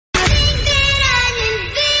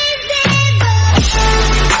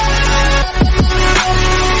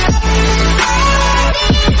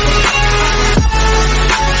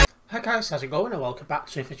guys, how's it going and welcome back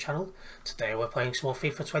to the channel. Today we're playing some more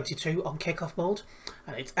FIFA 22 on kickoff mode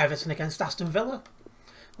and it's Everton against Aston Villa.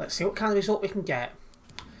 Let's see what kind of result we can get.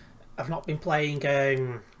 I've not been playing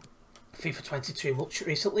FIFA 22 much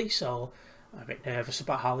recently, so I'm a bit nervous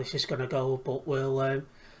about how this is going to go, but we'll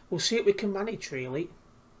see what we can manage really.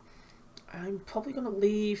 I'm probably going to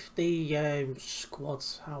leave the squad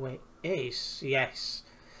how it is. Yes,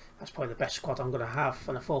 that's probably the best squad I'm going to have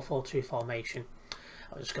on a 4-4-2 formation.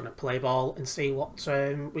 I'm just going to play ball and see what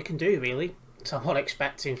we can do really. So I'm not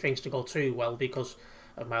expecting things to go too well because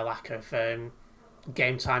of my lack of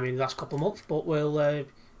game time in the last couple of months, but we'll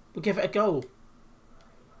give it a go.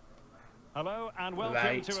 Hello and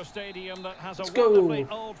welcome to a stadium that has a wonderfully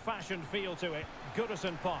old-fashioned feel to it,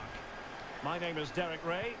 Goodison Park. My name is Derek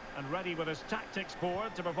Ray, and ready with his tactics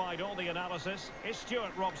board to provide all the analysis is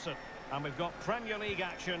Stuart Robson. And we've got Premier League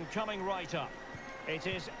action coming right up. It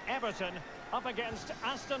is Everton up against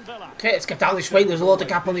Aston Villa. Okay, let's get down this wing. There's a load of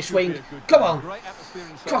gap on this wing. Come on.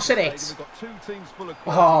 Crossing it.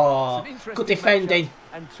 Oh, good defending.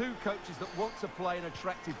 And two coaches that want to play an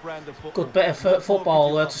attractive brand of football. Good bit of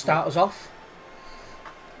football there to start us off.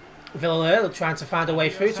 Villa there, they're trying to find a way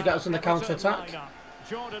through to get us on the counter-attack.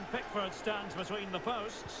 Jordan Pickford stands between the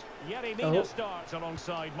posts. Yerry Mina starts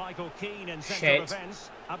alongside Michael Keane in central defence.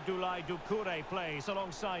 Abdoulaye Doucouré plays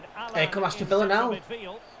alongside Alan. Here come Aston Villa now.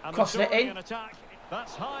 Crossing it in.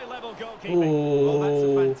 That's high-level goalkeeping. Well, that's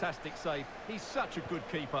a fantastic save. He's such a good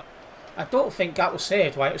keeper. I don't think that was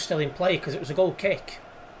saved while it was still in play because it was a goal kick.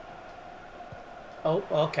 Oh,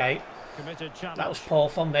 okay. That was poor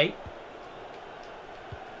from me.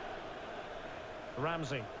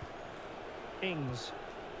 Ramsey. Ings.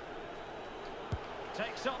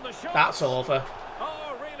 Takes on the shot. That's over.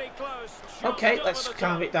 Oh, really close. Okay, let's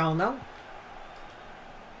calm it down now.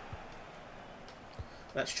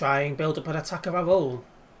 Let's try and build up an attack of our own.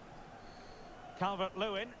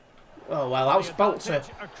 Calvert-Lewin. Oh well, that was about to.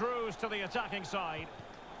 A cruise to the attacking side.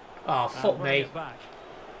 Oh, fuck me.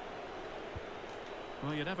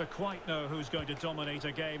 Well, you never quite know who's going to dominate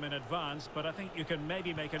a game in advance, but I think you can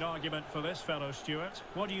maybe make an argument for this fellow, Stuart.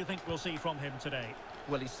 What do you think we'll see from him today?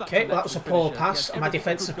 Well, he's okay, well, that was a poor pass, and my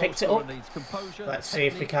defence have picked it up. Let's see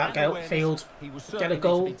if we can't get upfield, get a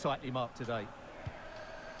goal.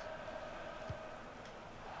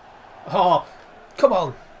 Oh, come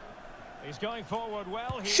on. He's going forward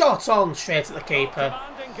well here. Shot on, straight at the keeper.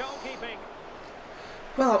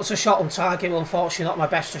 Well, that was a shot on target, unfortunately not my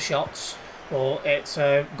best of shots. But it's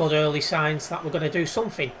good early signs that we're going to do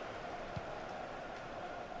something.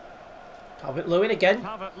 Calvert-Lewin again.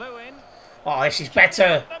 Oh, this is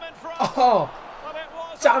better. Oh,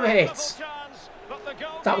 damn it.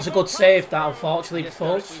 That was a good save, that, unfortunately,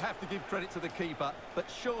 for us. We have to give credit to the keeper, but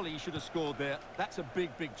surely he should have scored there. That's a big,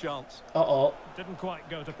 big chance. Uh-oh. Didn't quite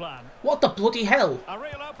go to plan. What the bloody hell? A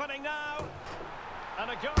real opening now.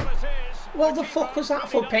 And a goal it is. Well, the fuck was that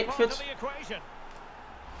for Pickford?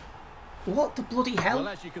 What the bloody hell? Well,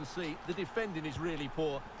 as you can see, the defending is really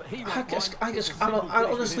poor. But I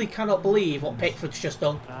honestly cannot believe what Pickford's just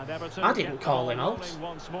done. I didn't call him out.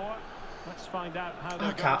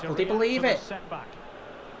 I can't bloody believe it.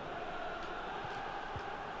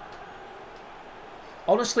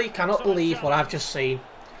 Honestly, cannot believe what I've just seen.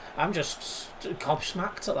 I'm just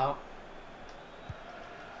gobsmacked at that.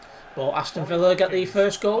 But Aston Villa get the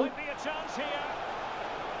first goal.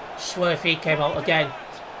 Swear if he came out again.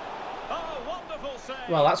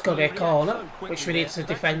 Well, that's going to be a corner, which we need to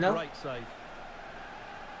defend now.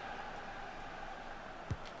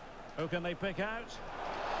 Who can they pick out?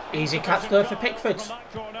 Easy catch there for Pickford.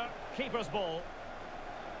 Keeper's ball.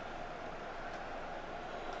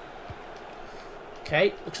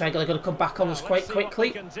 Okay, looks like they're going to come back on us quite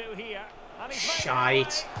quickly.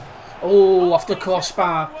 Shite. Oh, off the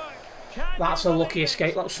crossbar. That's a lucky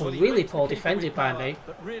escape. That was some really poor defending by me.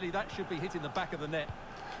 But really, that should be hitting the back of the net.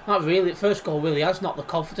 That really, first goal really has knocked the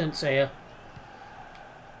confidence here.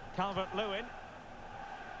 Calvert-Lewin.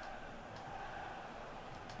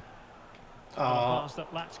 Oh,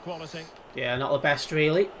 that lacks quality. Yeah, not the best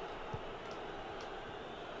really.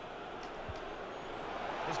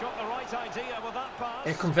 He's got the right idea with that pass.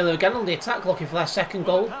 Here come Villa again on the attack, looking for their second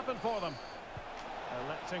goal. Happened for them.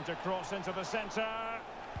 Electing to cross into the centre.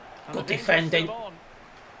 Good defending.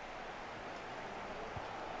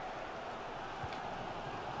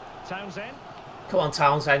 Townsend. Come on,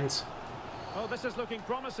 Townsend. Oh, this is looking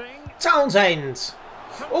promising. Townsend.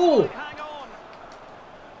 Oh. Hang on.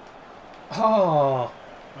 Oh.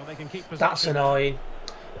 Well, they can keep possession. That's annoying.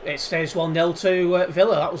 It stays 1-0 to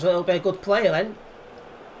Villa. That was a little bit of good play then.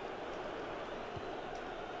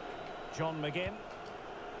 John McGinn.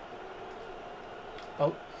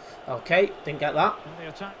 Oh, Okay, didn't get that. And the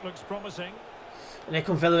attack looks promising. And here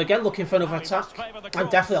comes Villa again, looking for another attack. I'm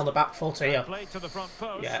definitely on the back foot here. Played to the front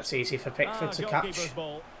post. Yeah, it's easy for Pickford to catch. Goalkeeper's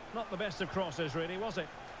ball. Not the best of crosses, really, was it?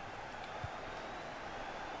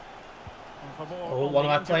 Oh, one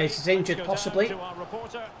of our players is injured, possibly. To our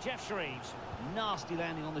reporter, Jeff Shreves. Nasty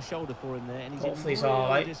landing on the shoulder for him there, and he's Hopefully he's in real all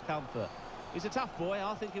right. discomfort. He's a tough boy.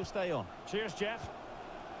 I think he'll stay on. Cheers, Jeff.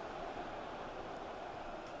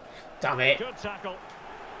 Damn it. Good tackle.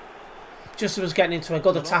 Just was getting into a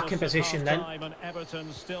good attacking position then. And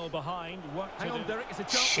Everton still behind. Hang on, Derek, it's a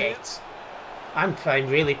chance. Shit. I'm playing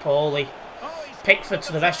really poorly. Oh, he's Pickford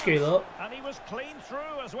to the rescue though. And he was clean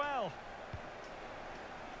through as well.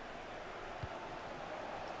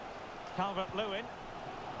 Calvert-Lewin.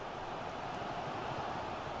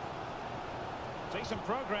 Decent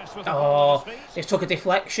progress with the ball Oh, at his feet. it took a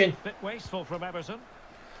deflection. Bit wasteful from Everton.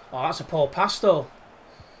 Oh, that's a poor pass though.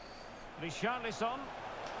 Richarlison.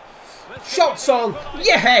 Shots on!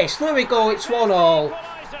 Yes! There we go, it's 1-1.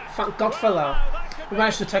 Thank God for that. We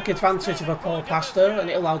managed to take advantage of a poor pass there and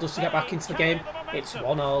it allowed us to get back into the game. It's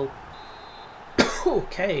 1-0.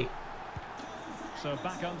 Okay. So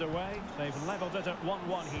back underway. They've levelled it at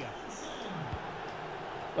 1-1 here.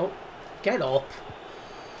 Oh, get up.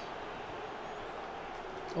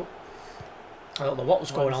 Oh, I don't know what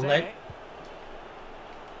was going on there.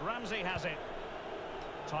 Ramsey has it.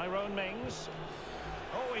 Tyrone Mings.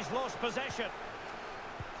 Oh, he's lost possession.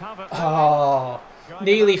 Oh,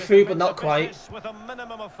 nearly through, but not quite. With a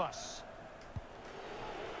minimum of fuss.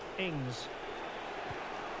 Ings.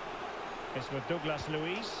 It's with Douglas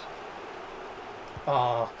Luiz.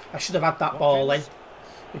 Oh, I should have had that ball then.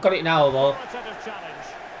 We've got it now though. Challenge.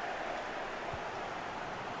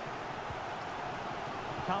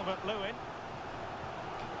 Calvert-Lewin.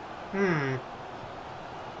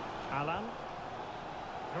 Alan.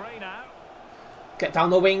 Gray now. Get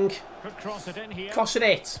down the wing. Could cross it in here. Crossing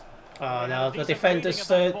it. Oh no, the defenders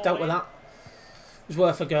dealt with that. It was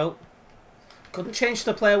worth a go. Couldn't change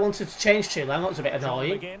the player I wanted to change to then. That was a bit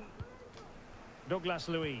annoying. Douglas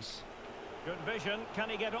Luiz. Good vision. Can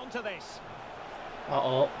he get onto this?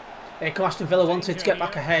 Uh-oh. Here come Aston Villa wanted to get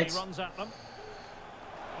back ahead.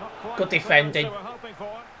 Good defending.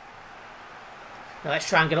 Now let's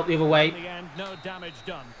try and get up the other way. No damage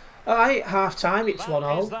done. Alright, half time, it's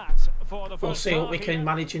 1-0. We'll see what we can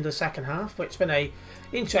manage in the second half, but it's been a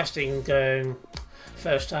interesting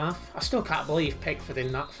first half. I still can't believe Pickford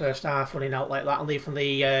in that first half running out like that and leaving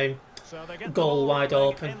the goal wide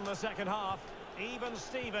open. In the second half, even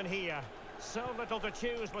Steven here. So little to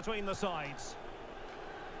choose between the sides.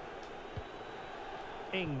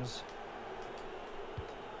 Ings.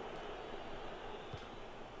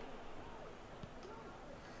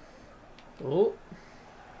 Oh.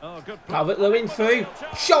 Oh, good. Calvert-Lewin through.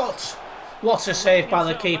 Shot! What a save by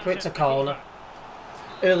the keeper, it's a corner.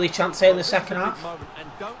 Early chance here in the second half. And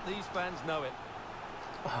don't these fans know it?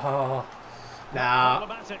 Oh,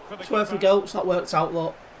 nah. It's worth a go, it's not worked out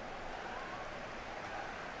though.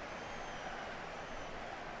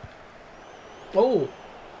 Oh.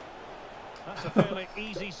 That's a fairly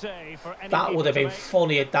easy save for any That would have been make.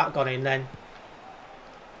 funny had that gone in then.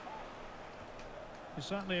 You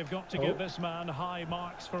certainly have got to give this man high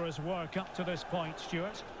marks for his work up to this point,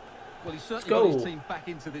 Stuart. Well, he certainly got his team back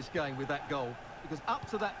into this game with that goal, because up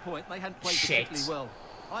to that point they hadn't played particularly well.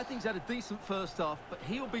 I think he's had a decent first half, but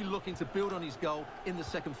he'll be looking to build on his goal in the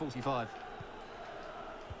second 45.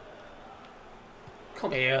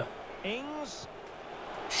 Come here. Ings.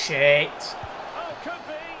 Shit. Oh, could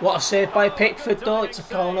be. What a save by Pickford though, it's a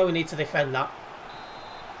corner, we need to defend that.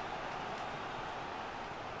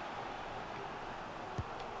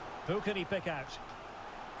 Who can he pick out?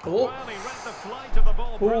 Oh. Well, he read the flight of the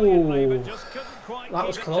ball brilliantly, but just couldn't quite that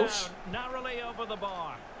was keep close. It down, narrowly over the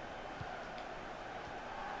bar.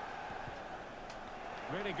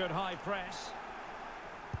 Really good high press.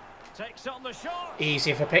 Takes on the shot.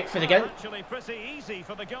 Easy for Pickford again. Actually pretty easy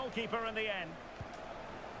for the goalkeeper in the end.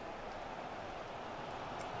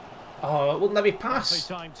 Oh, wouldn't let me pass.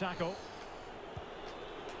 Time tackle.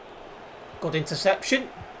 Good interception.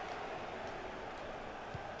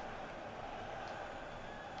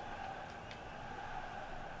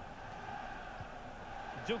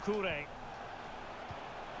 Doucouré.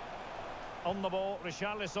 On the ball,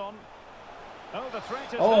 Richarlison. Oh, the threat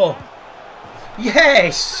is there.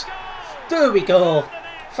 Yes! There we go.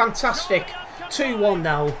 Fantastic. 2-1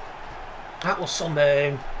 now. That was some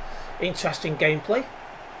interesting gameplay.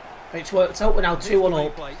 It's worked out. We're now 2-1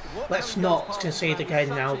 up. Let's not concede again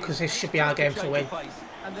now, because this should be our game to win.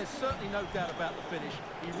 And there's certainly no doubt about the finish.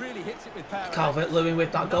 He really hits it with power. Calvert-Lewin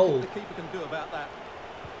with that goal. The keeper can do about that.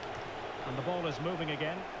 And the ball is moving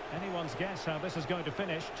again. Anyone's guess how this is going to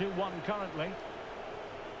finish. 2-1 currently.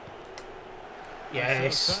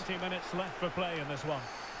 Yes. So 30 minutes left for play in this one.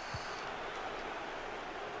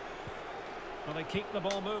 Well, they keep the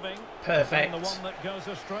ball moving. Perfect. And the one that goes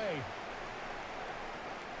astray.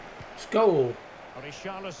 Let's go.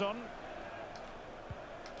 Richarlison.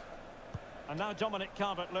 And now Dominic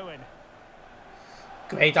Calvert-Lewin.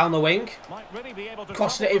 Gray down the wing. Might really be able to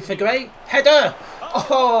Crossing it in for Gray. Header!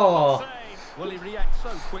 Oh! Well, he reacts so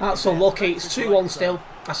quickly. That's unlucky. It's 2-1 still.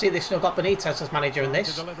 I see they've still got Benitez as manager in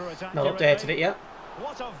this. Not updated it yet.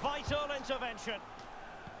 What a vital intervention.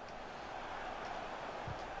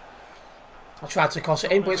 I tried to cross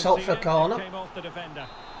it in, but it's out for a corner. Came off the defender.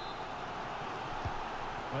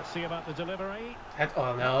 Let's see about the delivery.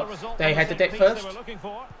 Oh no, they headed it first.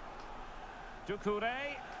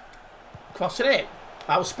 Crossing it.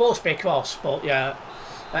 That was supposed to be a cross, but yeah.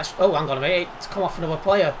 That's, oh, hang on a minute. It's come off another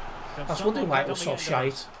player. I was wondering why it was so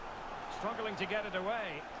shite. Struggling to get it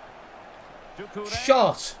away.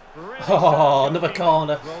 Shot. Oh, another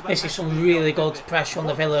corner. This is some really good pressure on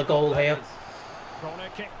the Villa goal here.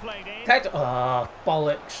 Head. Oh,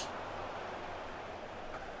 bollocks.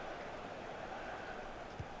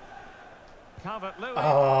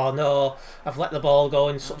 Oh no, I've let the ball go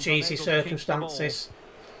in such easy circumstances.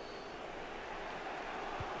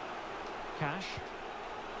 Cash.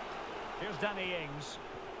 Here's Danny Ings.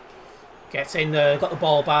 Gets in there, got the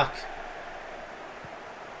ball back.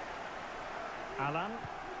 Alan.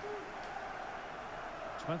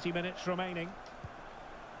 20 minutes remaining.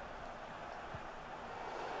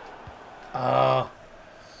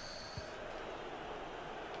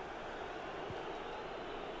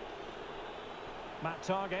 Matt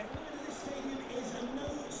Target.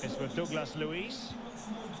 It's with Douglas Luiz.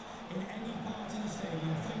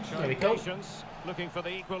 There we go. Looking for the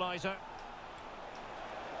equaliser.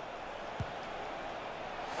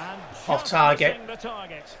 And off target.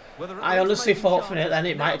 I honestly thought for it then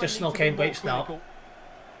it might have just snuck in, but it's not.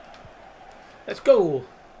 Let's go.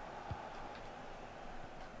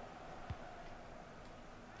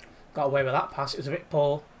 Got away with that pass. It was a bit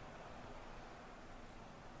poor.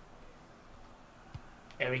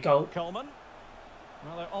 Here we go. Coleman.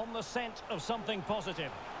 Well, they're on the scent of something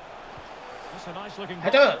positive. That's a nice looking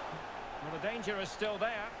Header. Well, the danger is still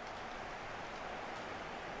there.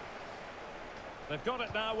 They've got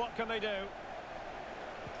it now. What can they do?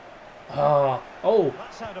 Oh.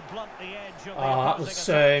 That's how to blunt the edge of the that was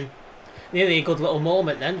nearly a good little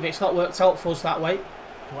moment then, but it's not worked out for us that way.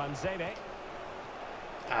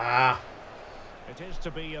 It is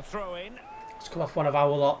to be a throw-in. Let's come off one of our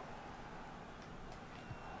lot.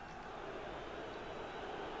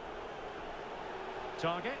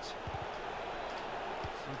 Target.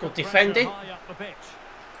 Good defending. High up the pitch.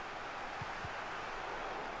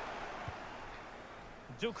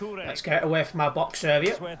 Let's get away from our box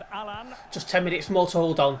area. With Alan. Just 10 minutes more to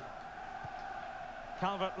hold on.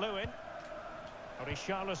 Calvert-Lewin.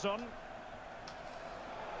 Richarlison.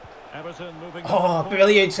 Everton moving. Oh,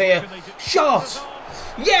 brilliant here. Shot!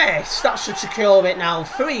 Yes! That should secure it now.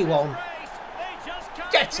 3-1.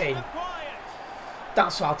 Get in.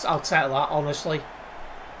 That's what I'll tell that, honestly.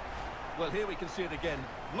 Well, here we can see it again.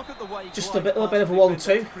 Look at the way just a little bit of a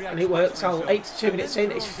 1-2, and it works out. 82 minutes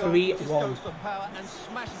in, it's 3-1. And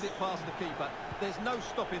smashes it past the keeper. There's no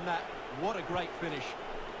stopping that. What a great finish.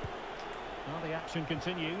 Well, the action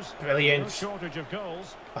continues. Brilliant. No shortage of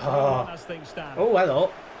goals. As things stand. Oh,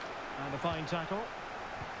 hello. And a fine tackle.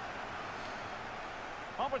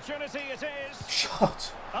 Opportunity it is.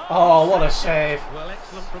 Shot. Oh, what a save. Well,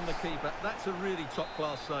 excellent from the keeper. That's a really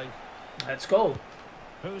top-class save. Let's go.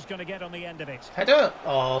 Who's going to get on the end of it? Header.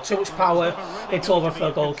 Oh, too much power. It's over for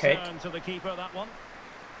a goal kick. To the keeper, that one.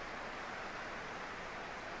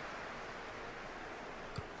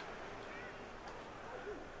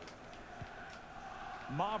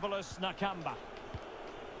 Marvellous Nakamba.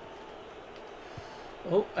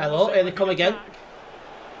 Oh, hello. Here they come again.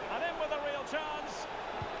 And in with a real chance.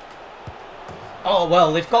 Oh,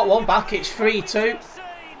 well, they've got one back. It's 3-2.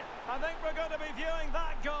 I think we're going to be viewing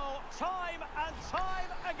that goal time and time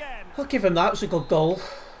again. I'll give him that. It was a good goal.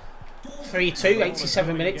 3-2,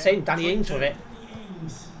 87 minutes in. Danny Ings with it.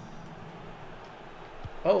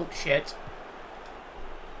 Oh, shit.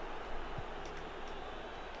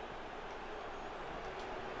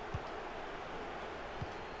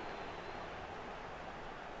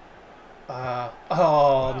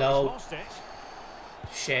 Oh, no.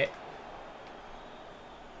 Shit.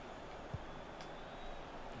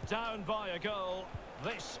 Down by a goal.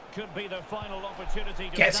 This could be the final opportunity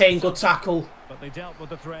to gets in, good tackle. But they dealt with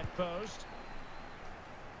the threat posed.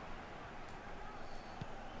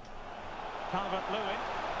 Calvert-Lewin.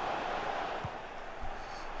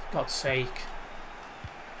 God's sake.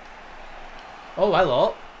 Oh,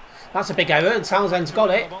 hello. That's a big error, and Townsend's got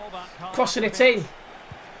it. Crossing it in.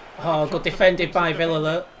 Oh, good defended by Villa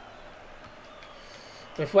there.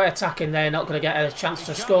 But if we're attacking, they're not going to get a chance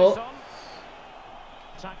to score.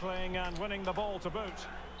 Tackling and winning the ball to boot.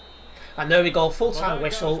 And there we go, full-time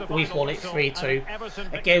whistle. We've won it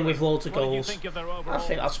 3-2. Again with loads of goals. I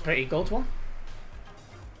think that's a pretty good one.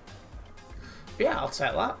 But yeah, I'll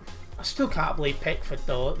take that. I still can't believe Pickford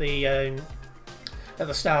though at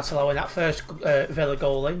the start allowing that first Villa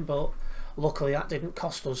goal in, but luckily that didn't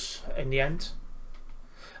cost us in the end.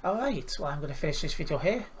 Alright, well I'm going to finish this video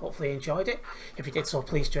here. Hopefully you enjoyed it. If you did so,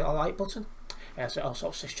 please do hit the like button, as it also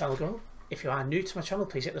helps this channel grow. If you are new to my channel,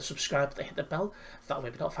 please hit the subscribe button, hit the bell. That way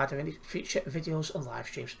you'll be notified of any future videos and live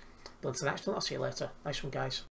streams. But until next time, I'll see you later. Nice one, guys.